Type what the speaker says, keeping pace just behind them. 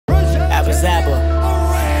Zabba.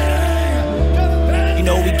 You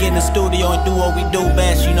know, we get in the studio and do what we do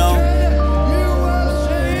best, you know.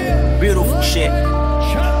 Beautiful shit.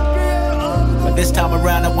 But this time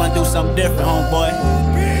around, I wanna do something different, homeboy.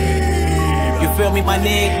 You feel me, my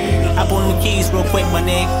nigga? Hop on the keys real quick, my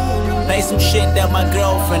nigga. Play some shit that my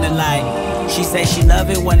girlfriend and like. She say she love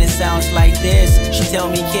it when it sounds like this. She tell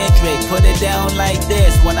me, Kendrick, put it down like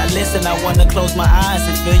this. When I listen, I wanna close my eyes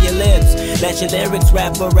and feel your lips. Let your lyrics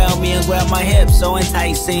wrap around me and grab my hips. So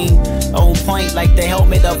enticing, on point like the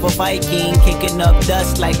helmet of a Viking. Kicking up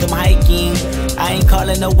dust like I'm hiking. I ain't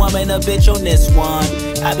calling a woman a bitch on this one.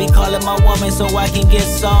 I be calling my woman so I can get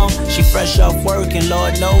some. She fresh off work and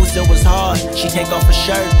Lord knows it was hard. She take off her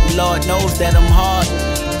shirt and Lord knows that I'm hard.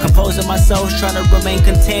 Composing myself, trying to remain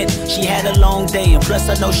content. She had a long day and plus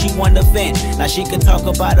I know she wanna vent. Now she can talk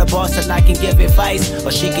about her boss and I can give advice,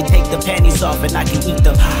 or she can take the panties off and I can eat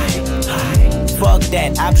the pie. Fuck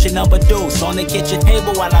that, option number 2. So on the kitchen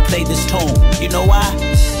table while I play this tune. You know why?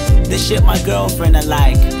 This shit my girlfriend I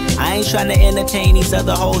like. I ain't trying to entertain these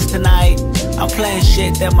other hoes tonight. I'm playing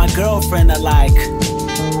shit that my girlfriend I like.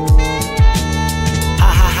 Ha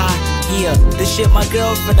ha ha, yeah, this shit my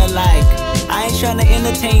girlfriend I like. I ain't tryna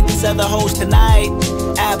entertain these other hoes tonight.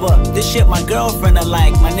 Abba, this shit my girlfriend I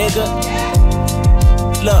like, my nigga.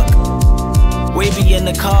 Look, we be in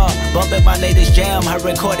the car, bumping my latest jam. I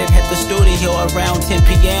recorded at the studio around 10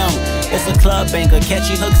 p.m. It's a club banger,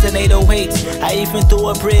 catchy hooks and 808s. I even threw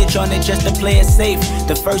a bridge on it just to play it safe.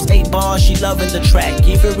 The first 8 bars, she loving the track.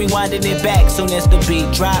 Even rewinding it back soon as the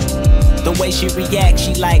beat drop. The way she reacts,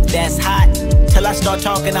 she like, that's hot. Till I start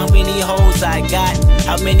talking how many hoes I got,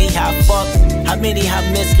 how many I fucked, how many I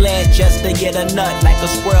misled just to get a nut like a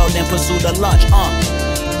squirrel in pursuit of lunch.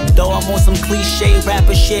 Though I'm on some cliche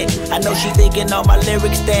rapper shit, I know she thinking all my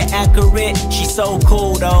lyrics they're accurate. She so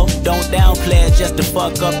cool though, don't downplay it just to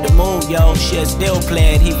fuck up the mood, yo. She'll still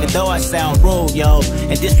play it even though I sound rude, yo.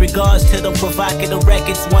 In disregards to them provocative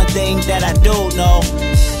records, one thing that I do know,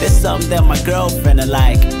 there's something that my girlfriend I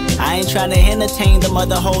like. I ain't tryna entertain them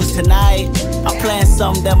other hoes tonight. I'm playing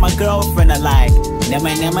something that my girlfriend I like.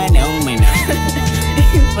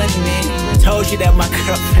 Funny, man. Told you that my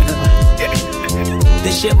girlfriend I like.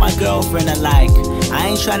 This shit my girlfriend I like. I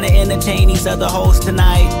ain't tryna entertain these other hoes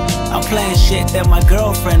tonight. I'm playing shit that my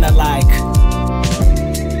girlfriend I like.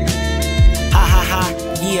 Ha ha ha,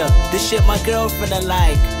 yeah, this shit my girlfriend I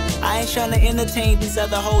like. I ain't tryna entertain these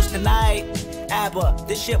other hoes tonight. Abba,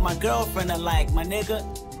 this shit my girlfriend I like, my nigga.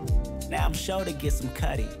 Now I'm sure to get some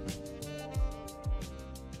cutty.